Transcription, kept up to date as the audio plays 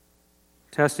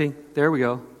Testing. There we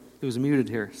go. It was muted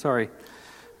here. Sorry.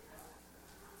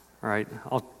 All right.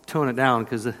 I'll tone it down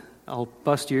because I'll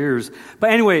bust your ears. But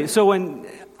anyway, so when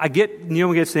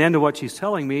Naomi gets to the end of what she's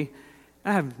telling me,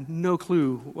 I have no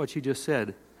clue what she just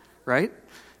said. Right?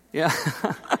 Yeah.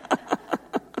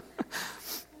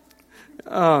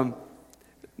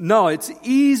 No, it's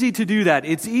easy to do that.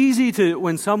 It's easy to,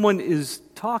 when someone is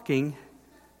talking,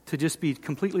 to just be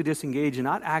completely disengaged and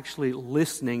not actually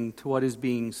listening to what is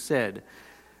being said.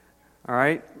 All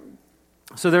right?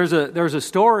 So there's a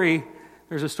story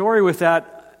with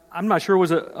that. I'm not sure, it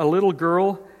was a little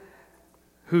girl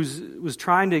who was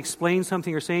trying to explain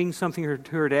something or saying something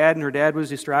to her dad, and her dad was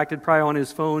distracted, probably on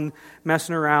his phone,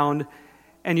 messing around.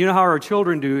 And you know how our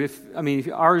children do. I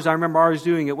remember ours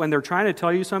doing it. When they're trying to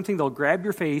tell you something, they'll grab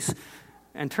your face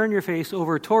and turn your face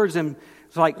over towards them.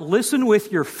 It's like, listen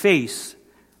with your face,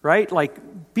 right?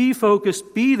 Like, be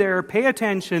focused, be there, pay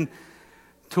attention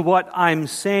to what I'm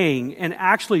saying, and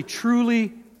actually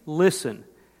truly listen.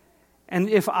 And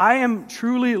if I am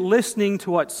truly listening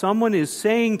to what someone is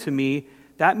saying to me,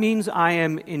 that means I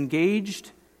am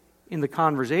engaged in the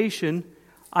conversation.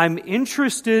 I'm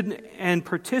interested and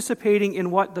participating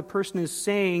in what the person is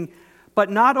saying, but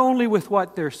not only with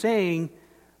what they're saying,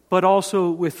 but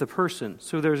also with the person.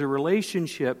 So there's a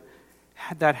relationship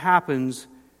that happens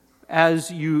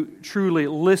as you truly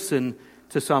listen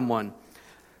to someone.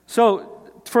 So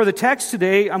for the text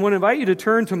today, I'm going to invite you to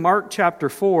turn to Mark chapter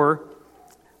 4.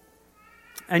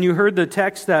 And you heard the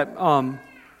text that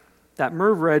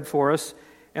Merv read for us,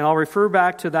 and I'll refer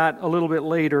back to that a little bit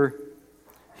later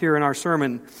here in our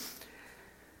sermon.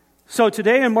 So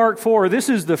today in Mark 4, this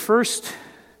is the first,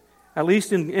 at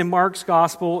least in Mark's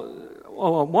gospel,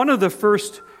 one of the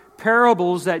first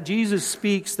parables that Jesus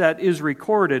speaks that is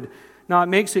recorded. Now it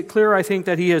makes it clear, I think,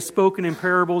 that he has spoken in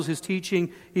parables, his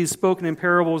teaching, he's spoken in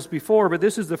parables before, but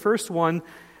this is the first one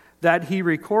that he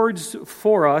records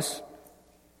for us,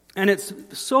 and it's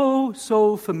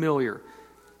so familiar.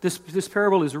 This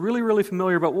parable is really, really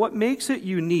familiar, but what makes it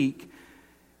unique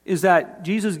is that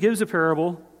Jesus gives a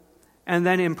parable, and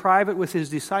then in private with his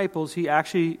disciples, he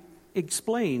actually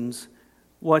explains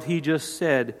what he just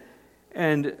said.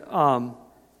 And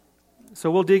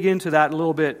so we'll dig into that a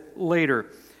little bit later.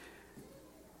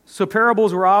 So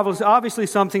parables were obviously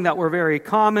something that were very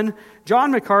common.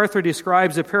 John MacArthur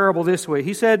describes a parable this way.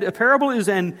 He said, a parable is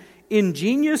an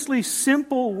ingeniously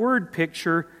simple word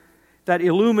picture that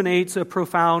illuminates a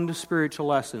profound spiritual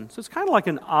lesson. So it's kind of like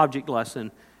an object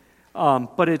lesson.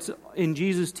 But it's in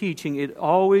Jesus' teaching, it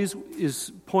always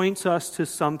points us to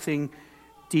something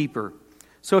deeper.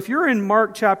 So if you're in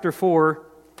Mark chapter 4,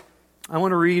 I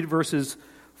want to read verses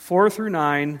 4 through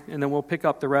 9, and then we'll pick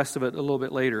up the rest of it a little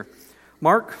bit later.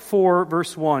 Mark 4,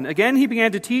 verse 1. Again, he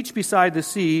began to teach beside the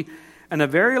sea, and a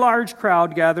very large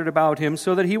crowd gathered about him,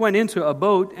 so that he went into a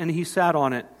boat, and he sat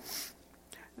on it.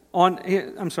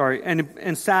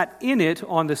 And sat in it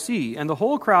on the sea. And the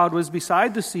whole crowd was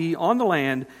beside the sea on the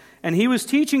land, and he was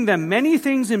teaching them many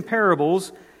things in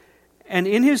parables, and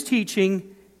in his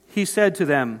teaching he said to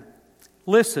them,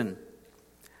 listen,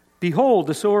 behold,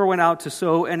 the sower went out to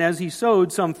sow, and as he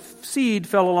sowed, some seed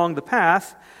fell along the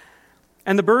path,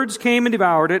 and the birds came and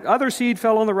devoured it. Other seed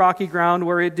fell on the rocky ground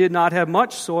where it did not have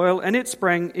much soil, and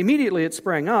immediately it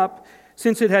sprang up,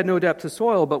 since it had no depth of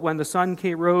soil. But when the sun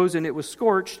rose and it was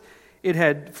scorched, it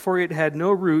had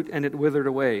no root, and it withered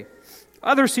away.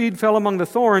 Other seed fell among the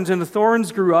thorns, and the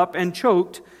thorns grew up and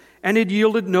choked, and it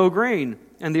yielded no grain.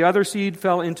 And the other seed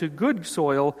fell into good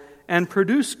soil and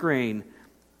produced grain,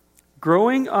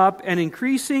 growing up and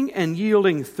increasing and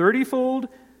yielding 30-fold,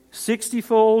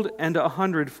 60-fold, and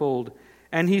 100-fold.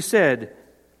 And he said,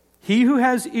 he who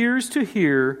has ears to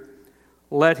hear,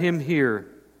 let him hear.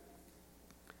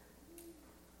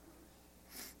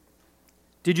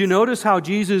 Did you notice how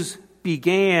Jesus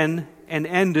began and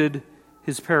ended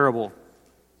his parable?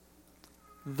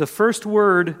 The first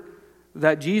word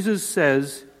that Jesus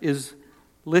says is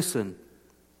listen.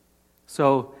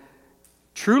 So,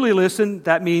 truly listen,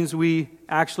 that means we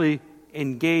actually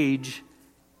engage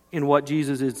in what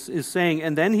Jesus is saying.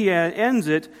 And then he ends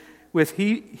it with,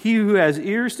 he who has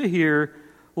ears to hear,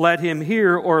 let him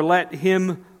hear, or let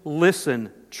him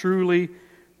listen. Truly,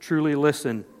 truly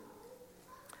listen.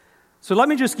 So let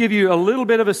me just give you a little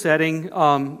bit of a setting,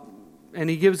 and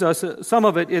he gives us some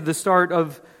of it at the start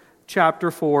of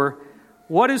chapter 4.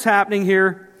 What is happening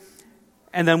here?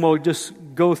 And then we'll just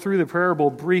go through the parable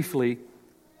briefly.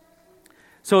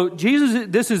 So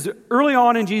this is early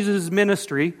on in Jesus'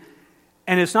 ministry,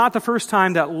 and it's not the first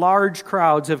time that large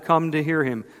crowds have come to hear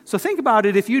him. So think about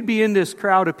it. If you'd be in this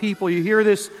crowd of people, you hear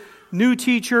this new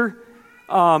teacher,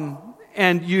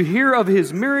 And you hear of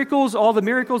his miracles, all the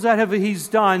miracles that he's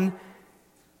done,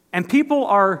 and people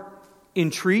are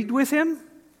intrigued with him.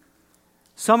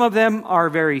 Some of them are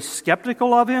very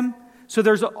skeptical of him. So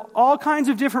there's all kinds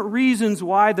of different reasons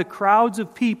why the crowds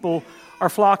of people are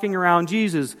flocking around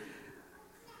Jesus.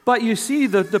 But you see,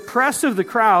 the press of the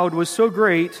crowd was so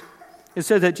great, it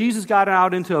said that Jesus got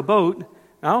out into a boat.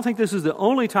 And I don't think this is the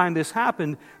only time this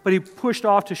happened, but he pushed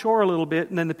off to shore a little bit,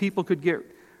 and then the people could get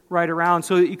right around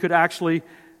so that he could actually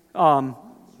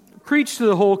preach to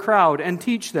the whole crowd and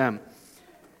teach them.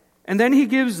 And then he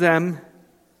gives them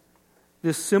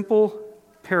this simple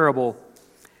parable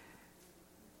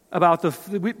about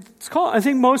it's called, I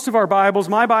think most of our Bibles,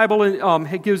 my Bible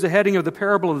it gives the heading of the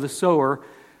parable of the sower.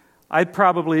 I'd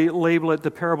probably label it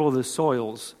the parable of the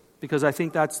soils, because I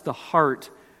think that's the heart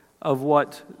of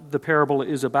what the parable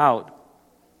is about.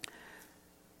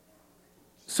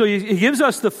 So he gives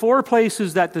us the 4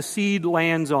 places that the seed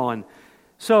lands on.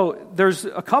 So there's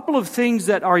a couple of things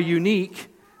that are unique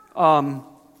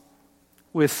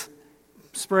with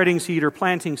spreading seed or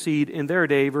planting seed in their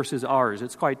day versus ours.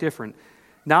 It's quite different.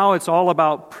 Now it's all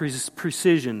about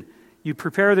precision. You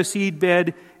prepare the seed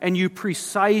bed and you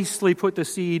precisely put the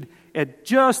seed at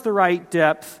just the right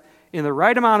depth, in the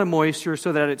right amount of moisture,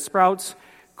 so that it sprouts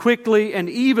quickly and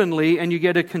evenly, and you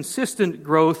get a consistent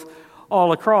growth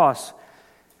all across.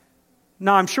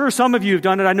 Now, I'm sure some of you have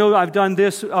done it. I know I've done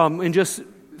this in just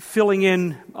filling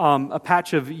in a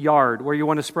patch of yard where you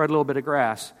want to spread a little bit of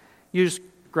grass. You just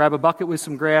grab a bucket with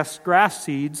some grass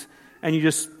seeds, and you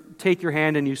just take your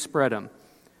hand and you spread them.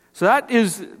 So that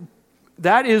is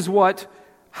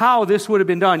how this would have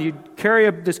been done.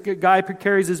 This guy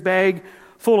carries his bag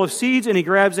full of seeds, and he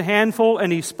grabs a handful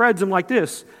and he spreads them like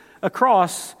this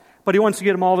across, but he wants to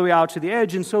get them all the way out to the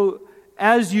edge. And so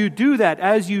as you do that,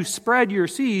 as you spread your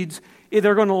seeds,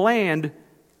 they're going to land,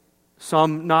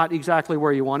 some not exactly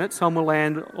where you want it. Some will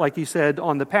land, like he said,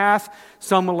 on the path.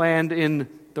 Some will land in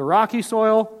the rocky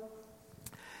soil.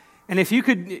 And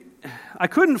I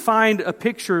couldn't find a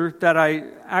picture that I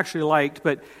actually liked,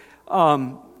 but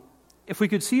if we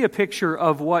could see a picture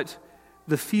of what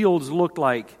the fields looked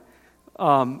like,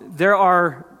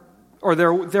 there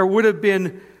would have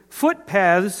been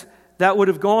footpaths that would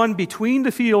have gone between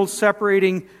the fields,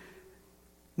 separating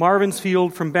Marvin's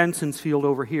field from Benson's field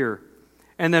over here.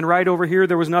 And then right over here,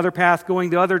 there was another path going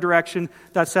the other direction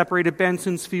that separated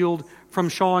Benson's field from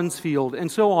Sean's field,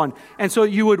 and so on. And so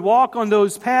you would walk on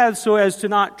those paths so as to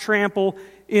not trample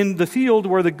in the field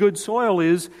where the good soil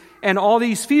is. And all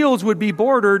these fields would be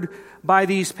bordered by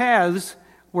these paths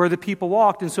where the people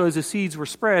walked. And so as the seeds were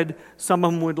spread, some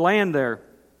of them would land there.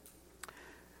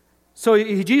 So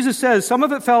Jesus says some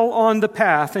of it fell on the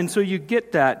path, and so you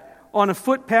get that. On a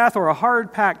footpath or a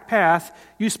hard-packed path,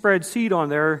 you spread seed on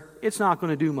there, it's not going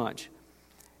to do much.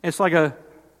 It's like a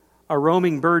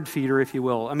roaming bird feeder, if you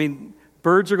will. I mean,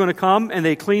 birds are going to come and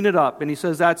they clean it up. And he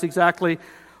says that's exactly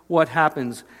what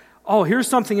happens. Oh, here's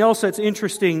something else that's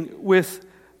interesting with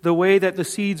the way that the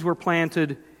seeds were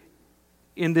planted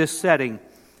in this setting.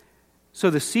 So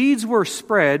the seeds were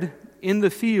spread in the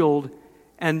field,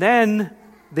 and then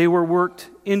they were worked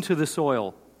into the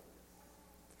soil.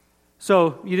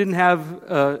 So you didn't have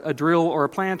a drill or a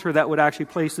planter that would actually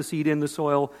place the seed in the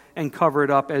soil and cover it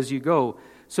up as you go.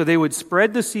 So they would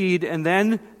spread the seed, and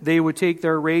then they would take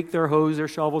their rake, their hose, their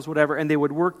shovels, whatever, and they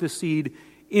would work the seed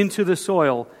into the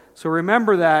soil. So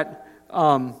remember that,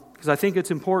 because I think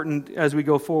it's important as we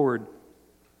go forward.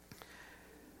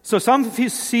 So some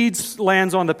seeds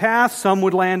lands on the path, some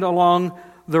would land along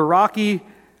the rocky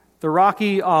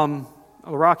ground,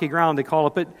 they call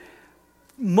it, but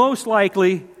most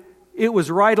likely it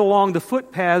was right along the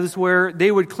footpaths where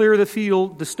they would clear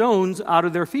the stones out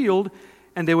of their field,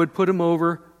 and they would put them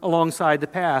over alongside the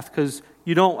path, because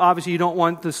you don't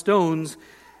want the stones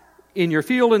in your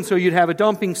field, and so you'd have a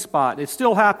dumping spot. It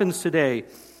still happens today.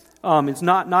 It's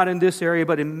not in this area,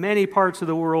 but in many parts of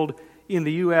the world, in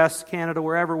the U.S., Canada,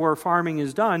 wherever where farming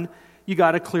is done, you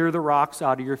got to clear the rocks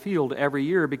out of your field every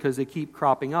year because they keep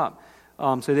cropping up.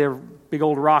 So they have big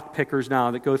old rock pickers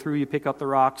now that go through, you pick up the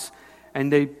rocks,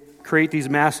 and they create these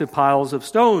massive piles of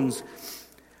stones.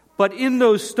 But in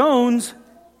those stones,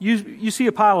 you see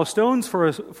a pile of stones for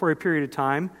a period of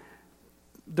time.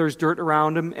 There's dirt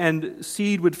around them, and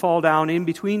seed would fall down in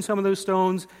between some of those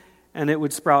stones, and it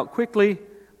would sprout quickly,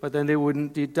 but then they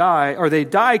wouldn't die, or they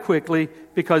die quickly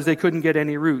because they couldn't get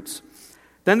any roots.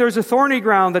 Then there's a thorny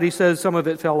ground that he says some of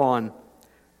it fell on.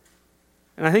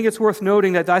 And I think it's worth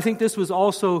noting that I think this was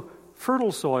also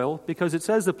fertile soil, because it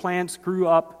says the plants grew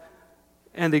up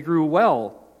and they grew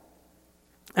well.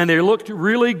 And they looked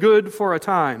really good for a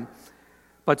time.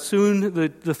 but soon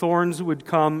the thorns would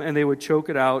come and they would choke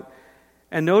it out.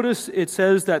 And notice it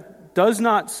says that does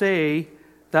not say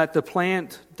that the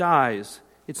plant dies.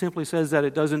 It simply says that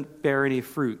it doesn't bear any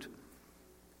fruit.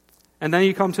 And then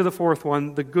you come to the fourth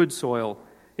one, the good soil.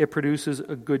 It produces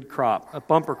a good crop, a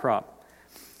bumper crop.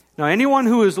 Now, anyone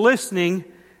who is listening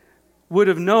would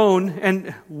have known,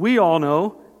 and we all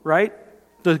know, right?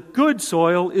 The good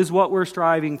soil is what we're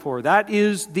striving for. That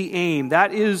is the aim.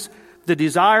 That is the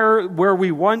desire where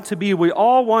we want to be. We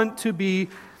all want to be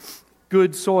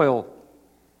good soil.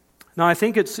 Now, I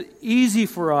think it's easy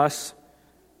for us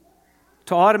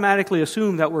to automatically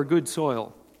assume that we're good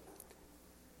soil.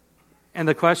 And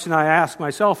the question I ask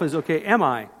myself is, okay, am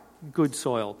I good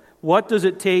soil? What does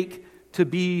it take to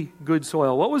be good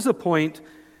soil? What was the point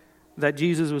that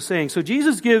Jesus was saying? So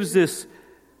Jesus gives this,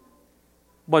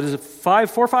 4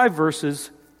 or 5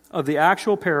 verses of the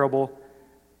actual parable,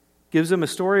 gives them a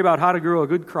story about how to grow a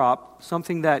good crop,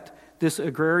 something that this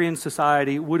agrarian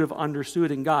society would have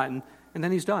understood and gotten, and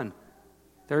then he's done.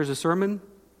 There's a sermon,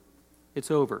 it's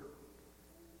over.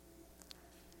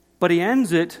 But he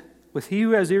ends it with, he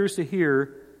who has ears to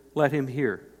hear, let him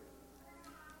hear.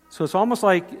 So it's almost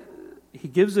like he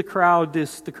gives the crowd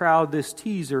this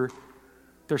teaser.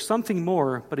 There's something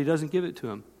more, but he doesn't give it to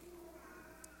them.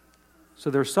 So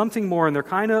there's something more, and they're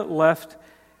kind of left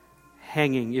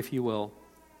hanging, if you will.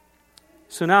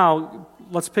 So now,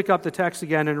 let's pick up the text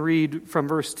again and read from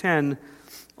verse 10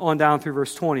 on down through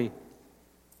verse 20.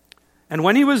 And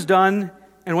when he was done,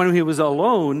 and when he was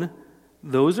alone,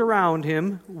 those around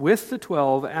him with the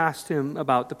 12 asked him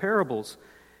about the parables.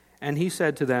 And he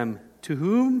said to them,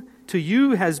 To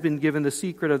you has been given the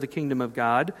secret of the kingdom of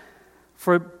God,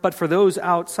 but for those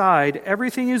outside,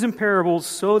 everything is in parables,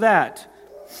 so that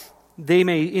they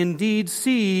may indeed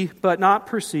see, but not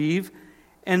perceive,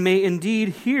 and may indeed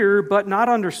hear, but not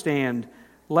understand,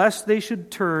 lest they should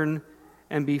turn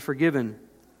and be forgiven.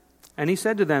 And he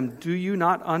said to them, Do you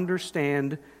not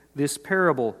understand this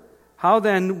parable? How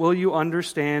then will you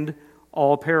understand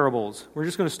all parables? We're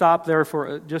just going to stop there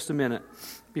for just a minute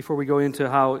before we go into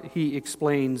how he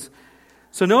explains.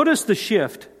 So notice the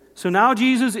shift. So now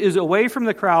Jesus is away from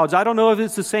the crowds. I don't know if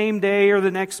it's the same day or the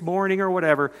next morning or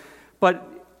whatever, but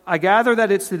I gather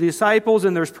that it's the disciples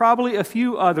and there's probably a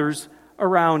few others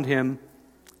around him.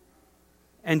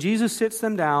 And Jesus sits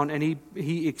them down and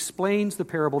he explains the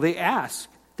parable. They ask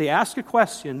a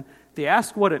question. They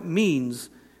ask what it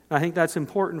means. And I think that's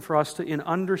important for us in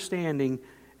understanding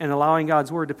and allowing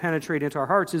God's word to penetrate into our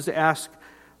hearts, is to ask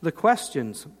the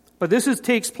questions. But this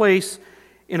takes place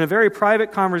in a very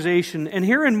private conversation. And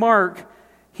here in Mark,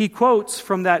 he quotes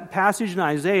from that passage in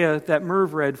Isaiah that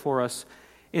Merv read for us.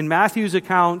 In Matthew's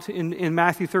account, in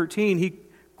Matthew 13,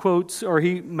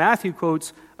 Matthew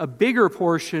quotes a bigger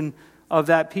portion of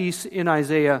that piece in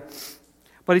Isaiah.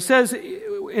 But he says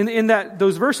in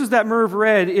those verses that Merv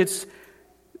read,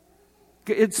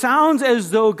 it sounds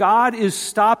as though God is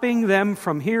stopping them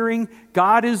from hearing.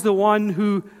 God is the one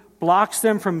who blocks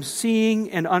them from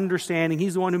seeing and understanding.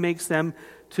 He's the one who makes them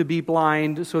to be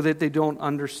blind so that they don't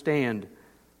understand.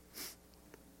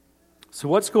 So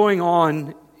what's going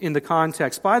on in the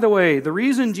context? By the way, the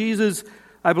reason Jesus,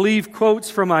 I believe,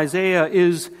 quotes from Isaiah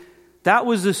is that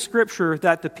was the scripture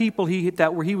that the people he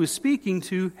was speaking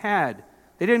to had.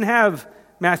 They didn't have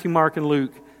Matthew, Mark, and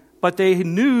Luke, but they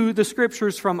knew the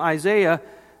scriptures from Isaiah.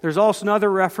 There's also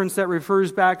another reference that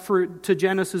refers back to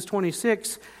Genesis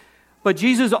 26. But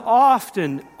Jesus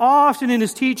often in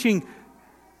his teaching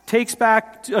takes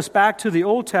us back to the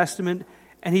Old Testament,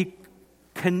 and he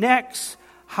connects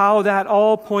how that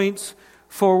all points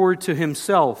forward to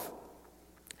himself.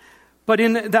 But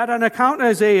in that an account in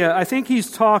Isaiah, I think he's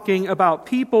talking about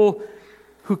people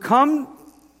who come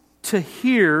to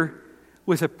hear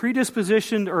with a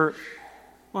predisposition, or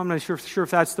I'm not sure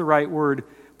if that's the right word,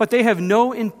 but they have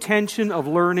no intention of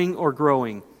learning or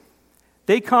growing.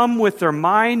 They come with their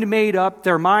mind made up,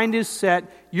 their mind is set,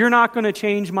 you're not going to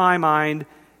change my mind.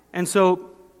 And so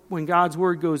when God's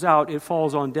word goes out, it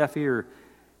falls on deaf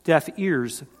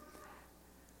ears.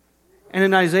 And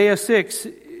in Isaiah 6,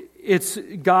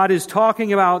 God is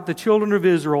talking about the children of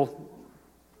Israel.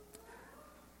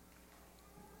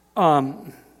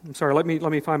 I'm sorry, let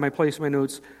me find my place in my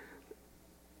notes.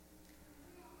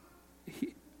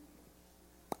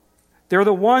 They're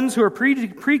the ones who are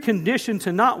preconditioned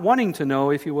to not wanting to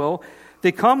know, if you will.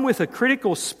 They come with a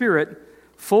critical spirit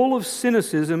full of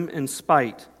cynicism and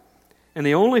spite. And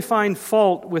they only find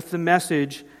fault with the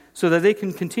message so that they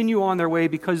can continue on their way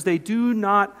because they do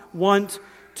not want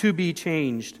to be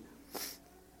changed.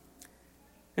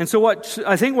 And so what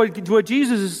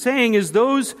Jesus is saying is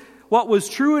those what was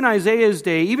true in Isaiah's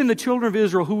day, even the children of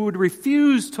Israel who would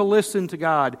refuse to listen to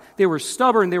God. They were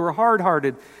stubborn, they were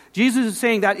hard-hearted. Jesus is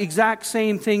saying that exact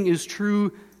same thing is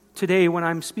true today when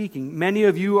I'm speaking. Many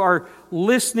of you are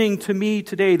listening to me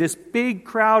today, this big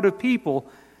crowd of people.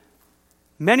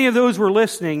 Many of those were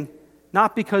listening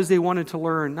not because they wanted to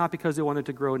learn, not because they wanted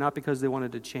to grow, not because they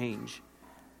wanted to change,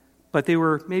 but they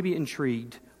were maybe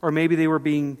intrigued, or maybe they were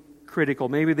being critical.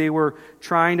 Maybe they were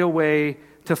trying to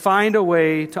find a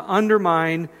way to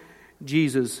undermine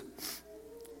Jesus.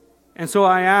 And so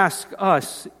I ask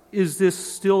us, is this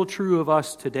still true of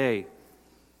us today?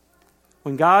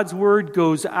 When God's word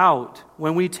goes out,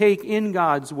 when we take in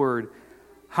God's word,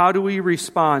 how do we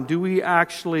respond? Do we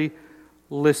actually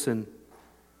listen?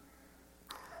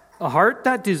 A heart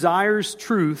that desires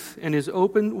truth and is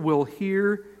open will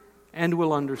hear and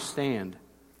will understand.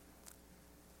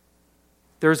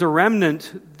 There's a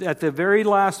remnant at the very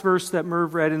last verse that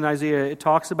Merv read in Isaiah. It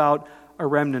talks about a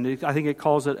remnant. I think it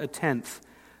calls it a tenth,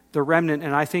 the remnant.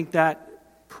 And I think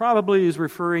that probably is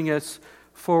referring us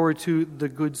forward to the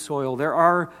good soil. There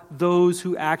are those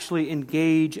who actually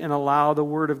engage and allow the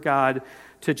Word of God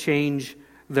to change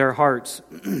their hearts.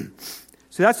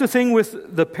 So that's the thing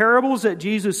with the parables that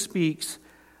Jesus speaks.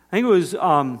 I think it was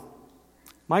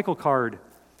Michael Card.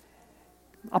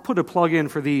 I'll put a plug in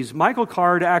for these. Michael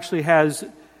Card actually has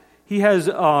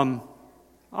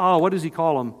what does he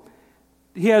call them?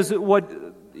 He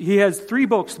has 3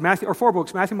 books, or 4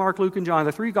 books, Matthew, Mark, Luke, and John,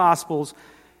 the 3 Gospels,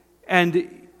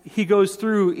 and he goes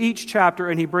through each chapter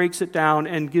and he breaks it down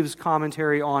and gives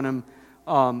commentary on them.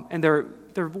 And they're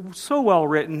so well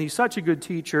written. He's such a good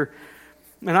teacher.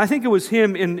 And I think it was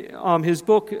him in his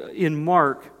book in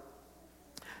Mark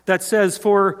that says,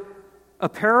 for a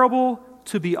parable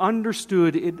to be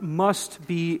understood, it must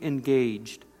be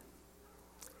engaged.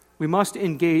 We must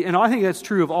engage, and I think that's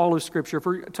true of all of Scripture.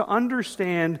 To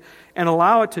understand and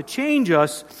allow it to change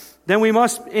us, then we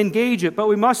must engage it. But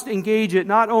we must engage it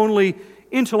not only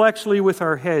intellectually with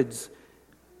our heads.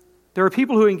 There are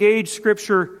people who engage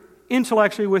Scripture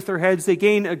intellectually with their heads. They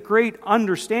gain a great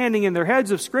understanding in their heads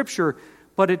of Scripture,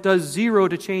 but it does zero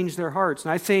to change their hearts.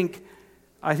 And I think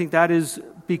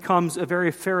that becomes a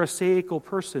very Pharisaical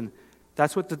person.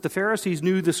 That's what the Pharisees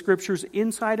knew the Scriptures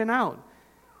inside and out.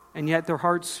 And yet their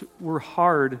hearts were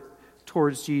hard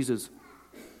towards Jesus.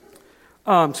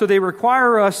 So they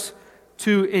require us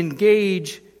to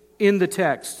engage in the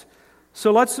text.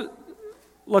 So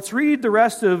let's read the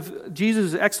rest of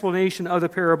Jesus' explanation of the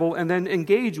parable and then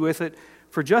engage with it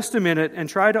for just a minute and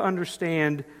try to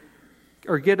understand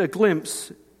or get a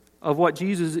glimpse of what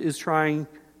Jesus is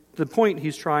the point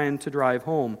he's trying to drive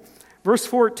home. Verse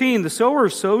 14, the sower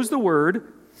sows the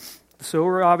word, the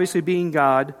sower obviously being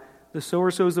God, the sower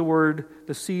sows the word,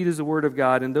 the seed is the word of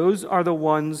God, and these are the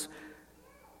ones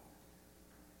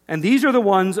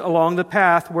along the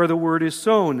path where the word is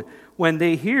sown. When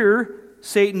they hear,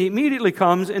 Satan immediately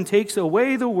comes and takes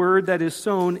away the word that is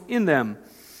sown in them.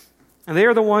 And these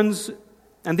are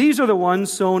the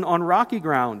ones sown on rocky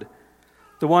ground,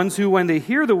 the ones who, when they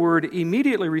hear the word,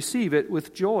 immediately receive it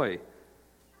with joy.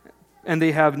 And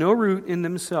they have no root in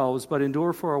themselves, but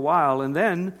endure for a while. And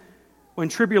then, when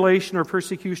tribulation or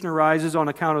persecution arises on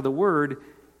account of the word,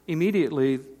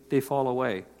 immediately they fall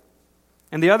away.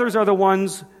 And the others are the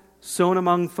ones sown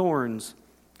among thorns.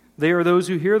 They are those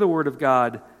who hear the word of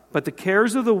God, but the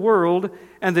cares of the world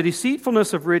and the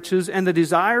deceitfulness of riches and the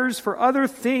desires for other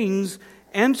things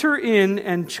enter in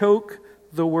and choke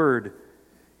the word,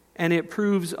 and it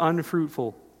proves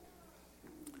unfruitful.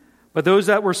 But those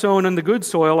that were sown on the good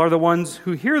soil are the ones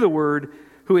who hear the word,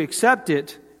 who accept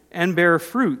it, and bear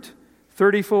fruit,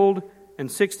 30-fold and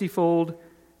 60-fold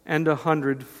and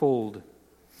 100-fold.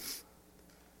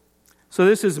 So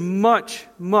this is much,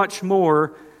 much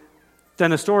more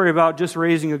than a story about just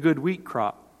raising a good wheat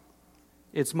crop.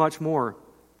 It's much more.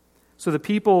 So the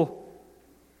people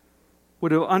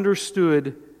would have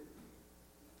understood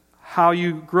how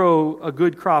you grow a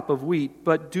good crop of wheat,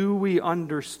 but do we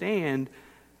understand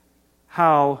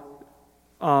how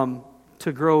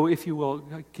to grow, if you will,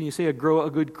 can you say grow a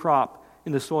good crop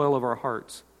in the soil of our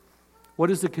hearts?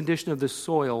 What is the condition of the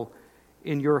soil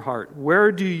in your heart?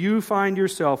 Where do you find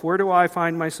yourself? Where do I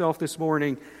find myself this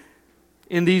morning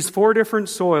in these 4 different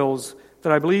soils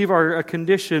that I believe are a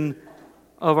condition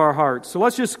of our hearts? So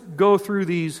let's just go through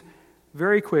these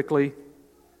very quickly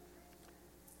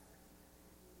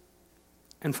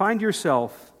and find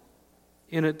yourself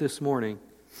in it this morning.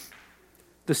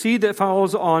 The seed that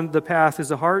falls on the path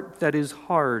is a heart that is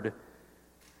hard,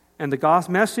 and the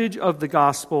message of the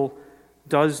gospel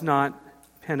does not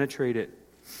penetrate it.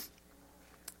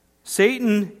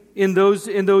 Satan, in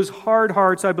those hard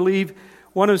hearts, I believe,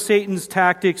 one of Satan's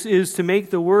tactics is to make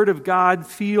the Word of God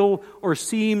feel or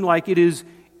seem like it is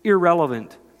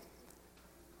irrelevant.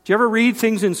 Do you ever read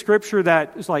things in Scripture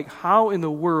that is like, how in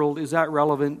the world is that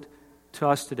relevant to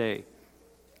us today?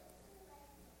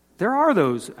 There are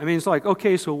those. I mean, it's like,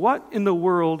 okay, so what in the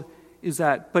world is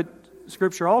that? But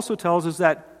Scripture also tells us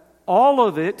that all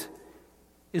of it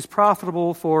is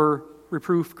profitable for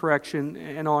reproof, correction,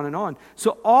 and on and on.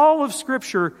 So all of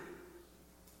Scripture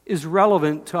is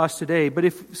relevant to us today. But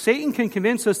if Satan can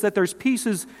convince us that there's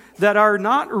pieces that are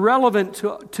not relevant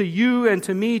to you and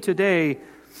to me today,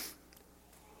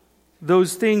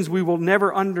 those things we will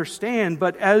never understand.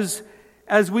 But as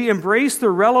we embrace the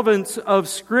relevance of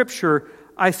Scripture,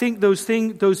 I think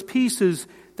those pieces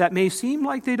that may seem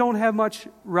like they don't have much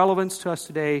relevance to us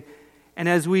today, and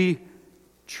as we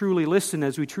truly listen,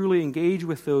 as we truly engage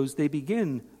with those, they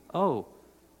begin,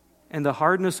 and the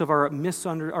hardness of our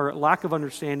lack of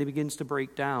understanding begins to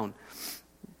break down.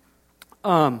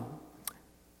 So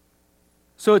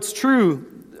it's true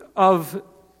of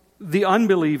the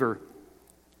unbeliever,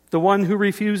 the one who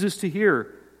refuses to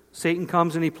hear. Satan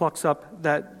comes and he plucks up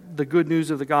the good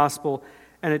news of the gospel,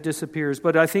 and it disappears.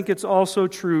 But I think it's also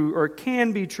true, or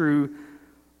can be true,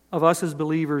 of us as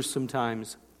believers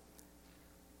sometimes.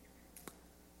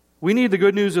 We need the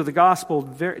good news of the gospel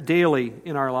daily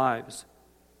in our lives.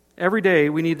 Every day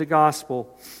we need the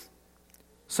gospel.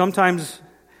 Sometimes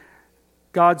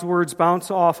God's words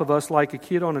bounce off of us like a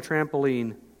kid on a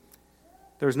trampoline.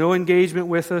 There's no engagement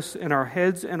with us, and our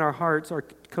heads and our hearts are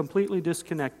completely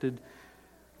disconnected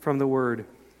from the Word.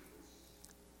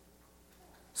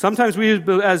 Sometimes we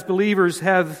as believers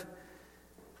have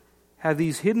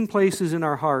these hidden places in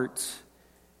our hearts,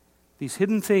 these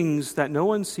hidden things that no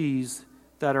one sees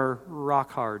that are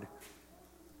rock hard.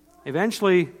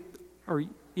 Eventually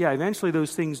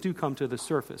those things do come to the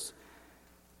surface.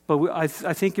 But I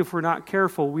think if we're not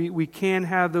careful, we can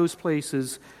have those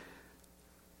places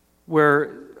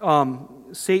where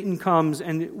Satan comes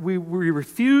and we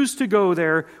refuse to go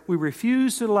there. We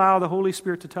refuse to allow the Holy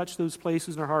Spirit to touch those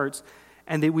places in our hearts,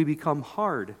 and that we become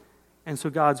hard. And so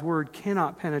God's Word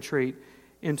cannot penetrate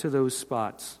into those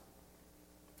spots.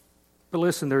 But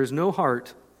listen, there is no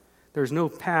heart, there's no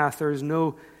path, there is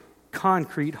no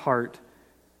concrete heart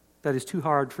that is too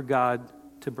hard for God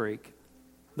to break.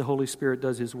 The Holy Spirit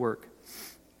does His work.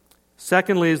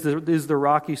 Secondly is the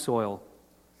rocky soil.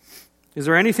 Is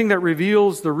there anything that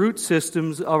reveals the root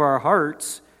systems of our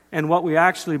hearts and what we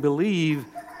actually believe,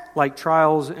 like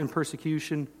trials and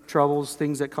persecution, troubles,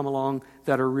 things that come along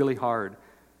that are really hard?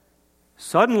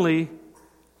 Suddenly,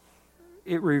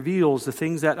 it reveals the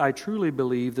things that I truly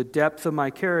believe, the depth of my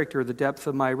character, the depth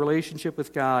of my relationship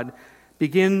with God,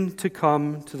 begin to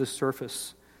come to the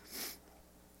surface.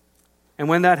 And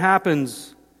when that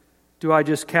happens, do I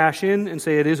just cash in and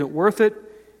say it isn't worth it?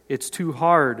 It's too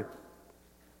hard.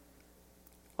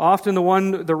 Often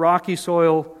the rocky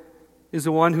soil is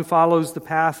the one who follows the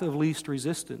path of least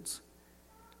resistance.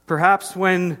 Perhaps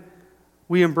when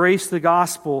we embrace the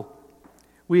gospel,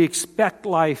 we expect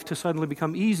life to suddenly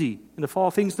become easy and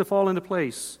things to fall into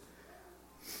place.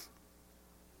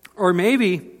 Or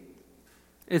maybe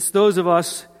it's those of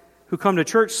us who come to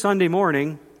church Sunday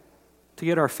morning to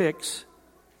get our fix.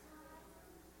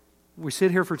 We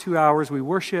sit here for 2 hours, we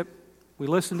worship, we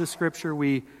listen to Scripture,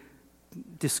 we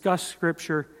discuss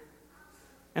Scripture,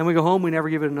 and we go home, we never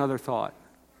give it another thought.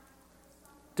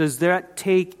 Does that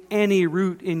take any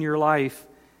root in your life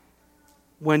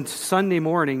when Sunday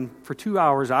morning for 2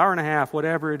 hours, hour and a half,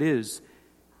 whatever it is,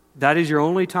 that is your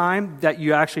only time that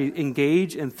you actually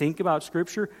engage and think about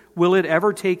Scripture? Will it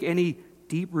ever take any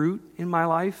deep root in my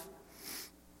life?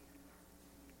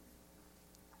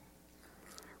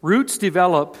 Roots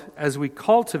develop as we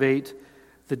cultivate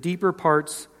the deeper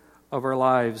parts of our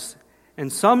lives.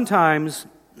 And sometimes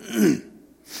the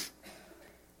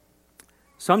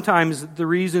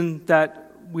reason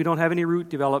that we don't have any root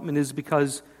development is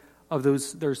because of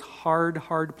there's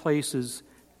hard places.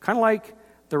 Kind of like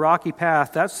the rocky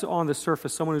path, that's on the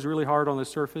surface, someone who's really hard on the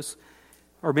surface.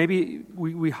 Or maybe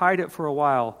we hide it for a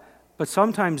while. But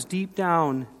sometimes deep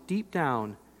down,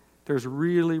 there's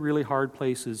really, really hard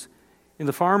places. In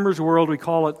the farmer's world, we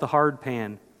call it the hard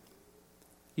pan.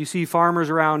 You see farmers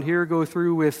around here go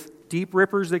through with deep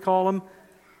rippers, they call them,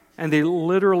 and they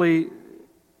literally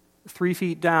 3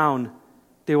 feet down,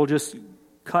 they will just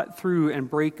cut through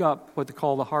and break up what they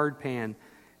call the hard pan.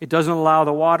 It doesn't allow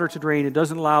the water to drain. It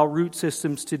doesn't allow root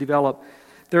systems to develop.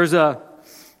 There's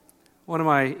one of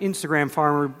my Instagram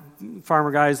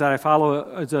farmer guys that I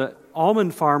follow is an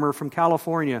almond farmer from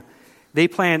California. They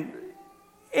plant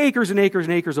acres and acres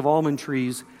and acres of almond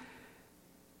trees.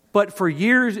 But for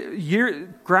years,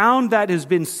 ground that has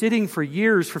been sitting for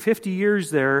years, for 50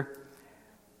 years there,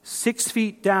 6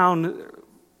 feet down,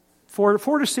 4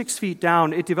 to 6 feet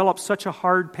down, it develops such a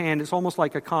hard pan, it's almost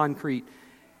like a concrete.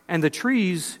 And the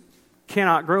trees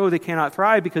cannot grow, they cannot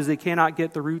thrive because they cannot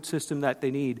get the root system that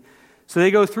they need. So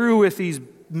they go through with these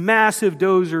massive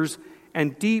dozers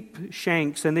and deep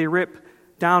shanks, and they rip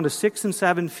down to 6 and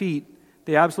 7 feet.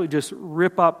 They absolutely just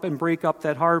rip up and break up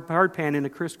that hard pan in a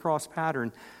crisscross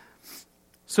pattern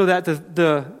so that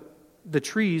the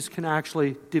trees can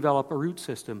actually develop a root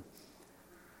system.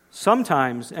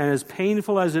 Sometimes, and as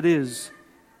painful as it is,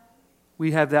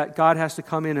 we have that God has to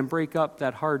come in and break up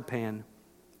that hard pan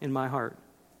in my heart.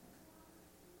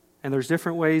 And there's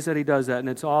different ways that he does that, and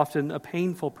it's often a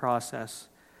painful process.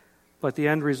 But the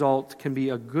end result can be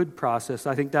a good process.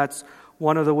 I think that's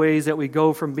one of the ways that we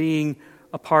go from being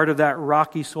a part of that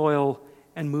rocky soil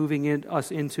and moving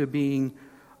us into being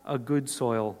a good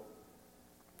soil.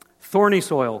 Thorny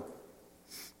soil.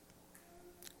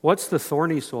 What's the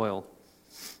thorny soil?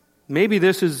 I think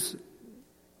this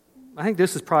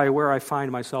is probably where I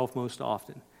find myself most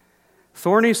often.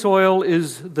 Thorny soil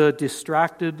is the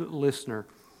distracted listener.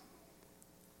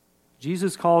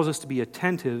 Jesus calls us to be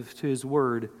attentive to his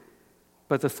word,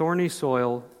 but the thorny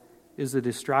soil is the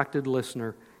distracted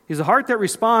listener. He's a heart that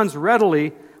responds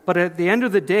readily, but at the end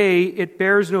of the day, it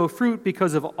bears no fruit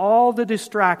because of all the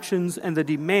distractions and the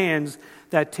demands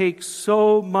that take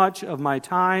so much of my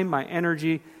time, my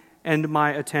energy, and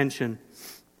my attention.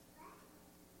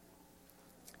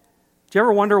 Do you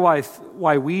ever wonder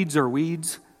why weeds are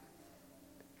weeds?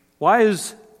 Why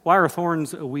are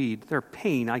thorns a weed? They're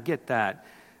pain, I get that.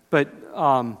 But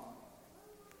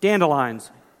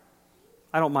dandelions,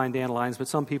 I don't mind dandelions, but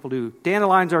some people do.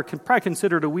 Dandelions are probably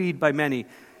considered a weed by many.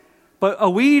 But a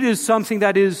weed is something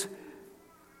that is,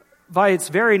 by its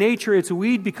very nature, it's a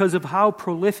weed because of how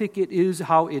prolific it is,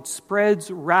 how it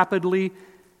spreads rapidly,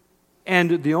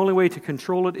 and the only way to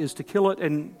control it is to kill it,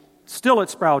 and still it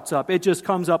sprouts up. It just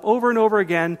comes up over and over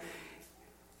again.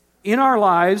 In our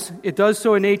lives, it does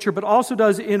so in nature, but also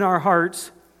does in our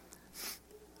hearts.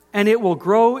 And it will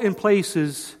grow in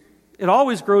places, it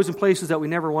always grows in places that we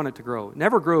never want it to grow. It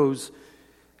never grows,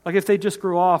 like if they just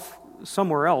grew off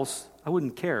somewhere else, I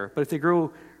wouldn't care. But if they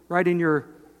grow right in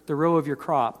the row of your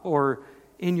crop or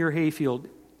in your hayfield,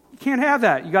 you can't have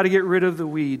that. You got to get rid of the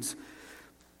weeds.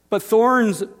 But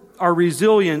thorns are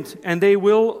resilient, and they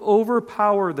will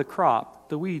overpower the crop,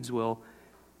 the weeds will,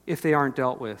 if they aren't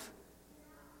dealt with.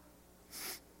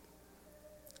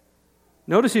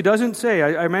 Notice he doesn't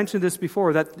say, I mentioned this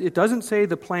before, that it doesn't say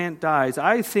the plant dies.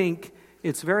 I think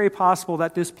it's very possible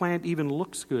that this plant even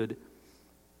looks good.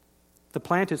 The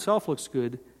plant itself looks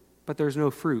good, but there's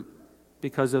no fruit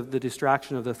because of the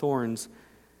distraction of the thorns.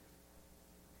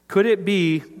 Could it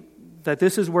be that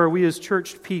this is where we as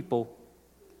church people,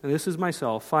 and this is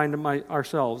myself, find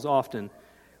ourselves often?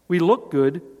 We look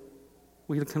good.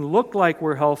 We can look like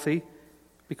we're healthy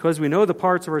because we know the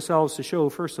parts of ourselves to show,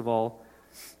 first of all.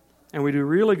 And we do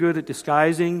really good at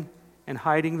disguising and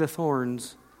hiding the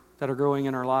thorns that are growing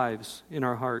in our lives, in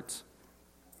our hearts.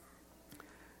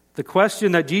 The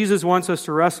question that Jesus wants us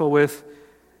to wrestle with,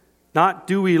 not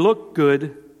do we look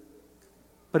good,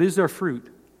 but is there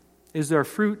fruit? Is there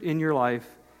fruit in your life?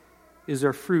 Is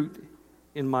there fruit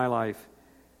in my life?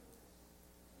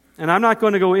 And I'm not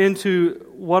going to go into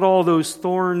what all those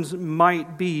thorns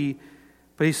might be,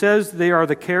 but he says they are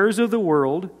the cares of the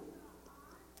world.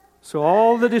 So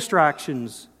all the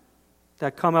distractions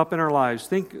that come up in our lives,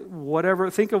 think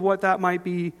of what that might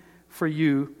be for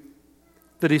you.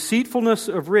 The deceitfulness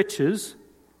of riches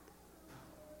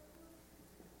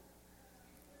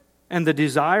and the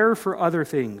desire for other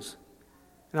things.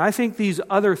 And I think these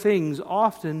other things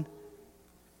often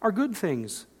are good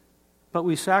things, but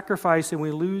we sacrifice and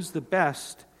we lose the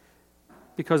best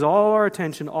because all our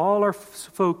attention, all our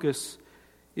focus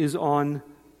is on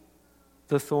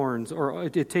the thorns, or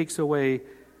it takes away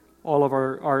all of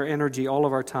our energy, all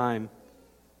of our time.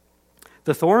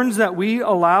 The thorns that we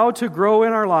allow to grow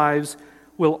in our lives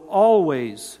will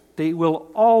always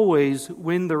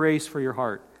win the race for your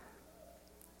heart.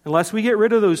 Unless we get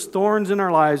rid of those thorns in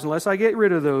our lives, unless I get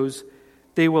rid of those,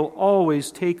 they will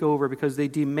always take over because they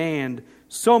demand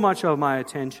so much of my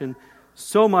attention,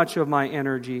 so much of my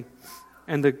energy.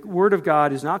 And the Word of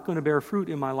God is not going to bear fruit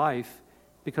in my life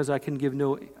because I can give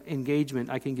no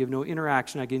engagement, I can give no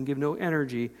interaction, I can give no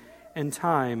energy and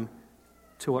time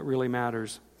to what really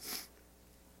matters.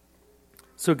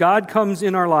 So God comes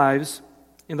in our lives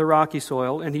in the rocky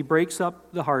soil, and he breaks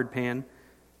up the hard pan. And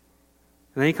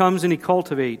then he comes and he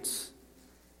cultivates,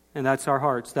 and that's our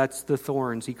hearts, that's the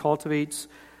thorns. He cultivates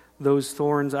those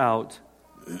thorns out.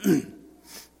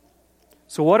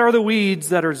 So what are the weeds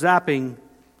that are zapping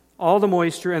all the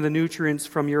moisture and the nutrients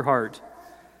from your heart?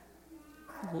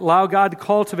 Allow God to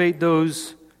cultivate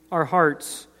our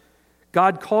hearts.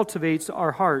 God cultivates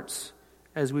our hearts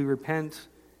as we repent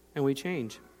and we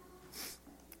change.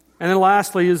 And then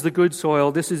lastly is the good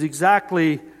soil. This is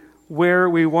exactly where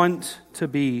we want to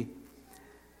be.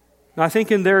 Now, I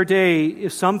think in their day,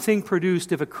 if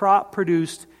a crop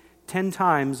produced 10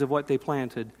 times of what they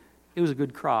planted, it was a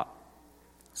good crop.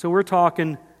 So we're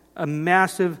talking a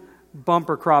massive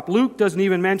bumper crop. Luke doesn't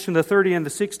even mention the 30 and the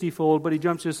 60-fold, but he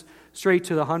jumps just straight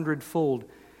to the 100-fold.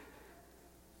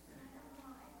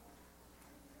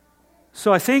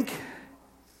 So I think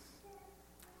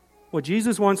what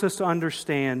Jesus wants us to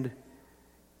understand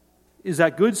is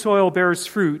that good soil bears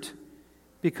fruit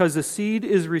because the seed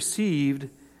is received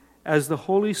as the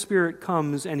Holy Spirit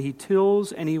comes and He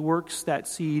tills and He works that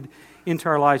seed into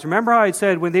our lives. Remember how I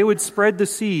said when they would spread the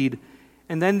seed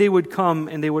and then they would come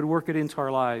and they would work it into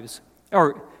our lives,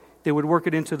 or they would work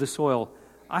it into the soil.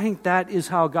 I think that is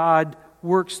how God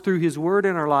works through His Word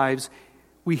in our lives.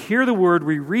 We hear the Word,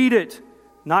 we read it,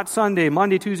 not Sunday,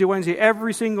 Monday, Tuesday, Wednesday,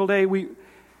 every single day.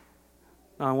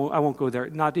 I won't go there,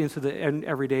 not into the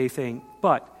everyday thing,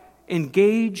 but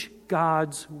engage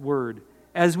God's Word.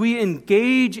 As we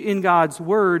engage in God's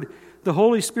Word, the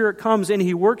Holy Spirit comes and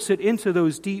He works it into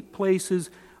those deep places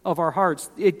of our hearts.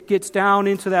 It gets down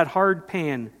into that hard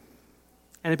pan,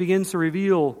 and it begins to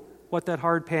reveal what that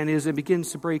hard pan is and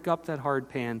begins to break up that hard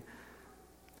pan.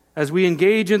 As we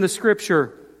engage in the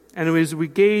Scripture and as we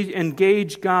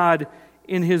engage God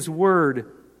in His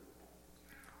Word,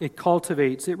 it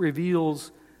cultivates, it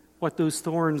reveals what those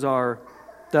thorns are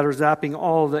that are zapping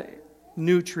all the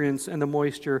nutrients and the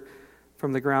moisture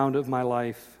from the ground of my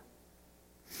life.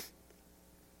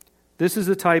 This is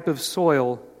the type of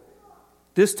soil.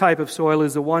 This type of soil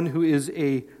is the one who is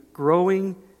a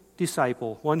growing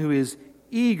disciple, one who is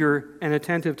eager and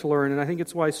attentive to learn. And I think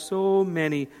it's why so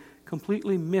many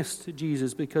completely missed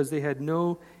Jesus, because they had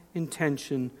no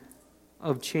intention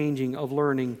of changing, of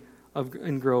learning,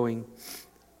 and growing.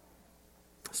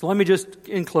 So let me just,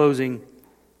 in closing,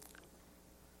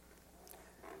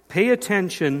 pay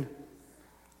attention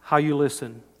how you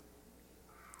listen.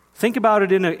 Think about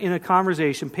it in a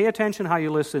conversation. Pay attention how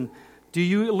you listen. Do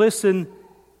you listen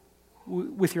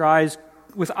with your eyes,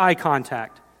 with eye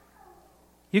contact?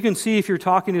 You can see if you're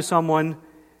talking to someone,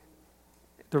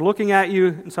 they're looking at you,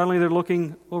 and suddenly they're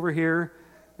looking over here,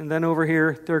 and then over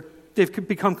here. They've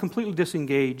become completely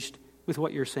disengaged with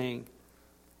what you're saying.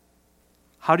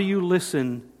 How do you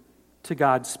listen to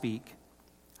God speak?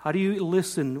 How do you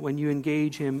listen when you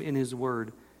engage Him in His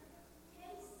Word?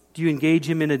 Do you engage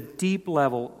Him in a deep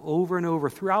level over and over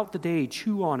throughout the day?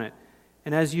 Chew on it.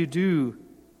 And as you do,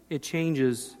 it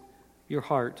changes your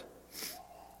heart.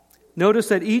 Notice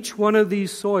that each one of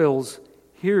these soils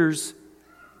hears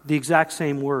the exact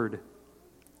same word.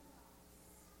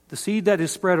 The seed that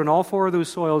is spread on all four of those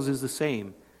soils is the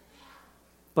same,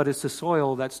 but it's the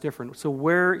soil that's different. So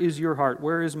where is your heart?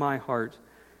 Where is my heart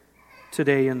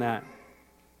today in that?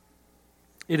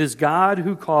 It is God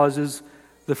who causes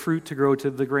the fruit to grow, to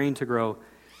the grain to grow.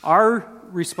 Our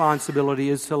responsibility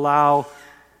is to allow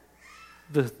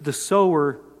the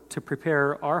sower to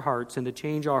prepare our hearts and to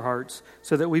change our hearts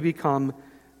so that we become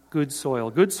good soil.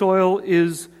 Good soil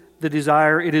is the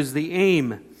desire, it is the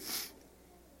aim.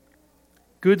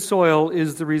 Good soil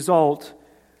is the result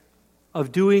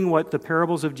of doing what the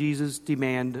parables of Jesus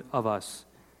demand of us.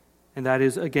 And that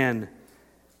is, again,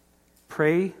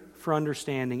 pray for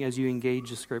understanding as you engage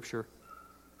the Scripture.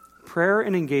 Prayer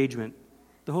and engagement.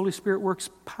 The Holy Spirit works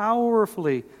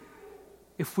powerfully.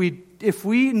 If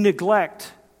we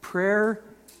neglect prayer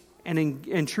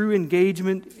and true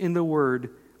engagement in the Word,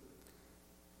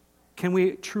 can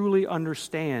we truly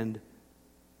understand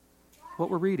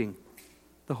what we're reading?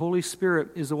 The Holy Spirit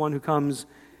is the one who comes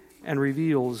and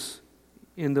reveals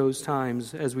in those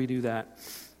times as we do that.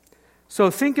 So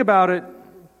think about it.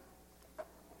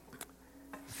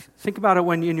 Think about it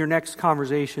when in your next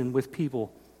conversation with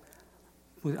people.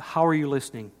 How are you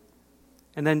listening?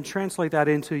 And then translate that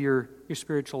into your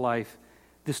spiritual life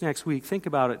this next week. Think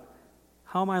about it.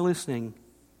 How am I listening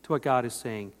to what God is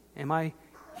saying? Am I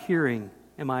hearing?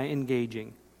 Am I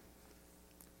engaging?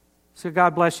 So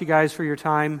God bless you guys for your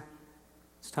time.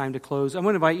 It's time to close. I'm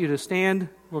going to invite you to stand.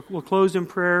 We'll close in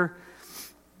prayer,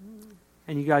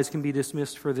 and you guys can be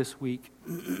dismissed for this week.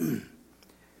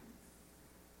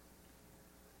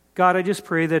 God, I just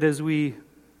pray that as we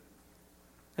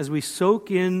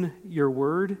soak in your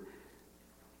word,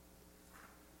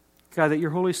 God, that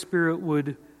your Holy Spirit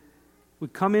would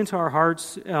come into our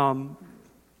hearts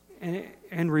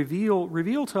and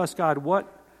reveal to us, God, what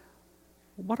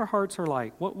our hearts are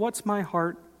like. What's my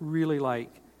heart really like?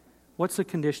 What's the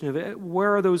condition of it?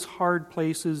 Where are those hard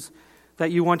places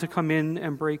that you want to come in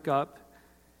and break up?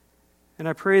 And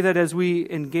I pray that as we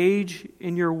engage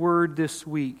in your word this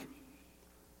week,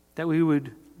 that we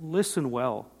would listen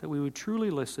well, that we would truly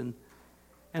listen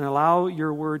and allow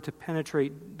your word to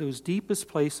penetrate those deepest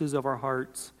places of our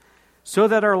hearts so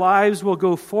that our lives will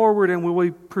go forward and we will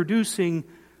be producing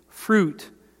fruit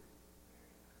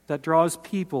that draws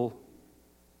people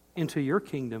into your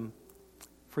kingdom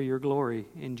for your glory.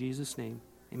 In Jesus' name,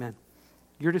 amen.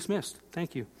 You're dismissed.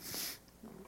 Thank you.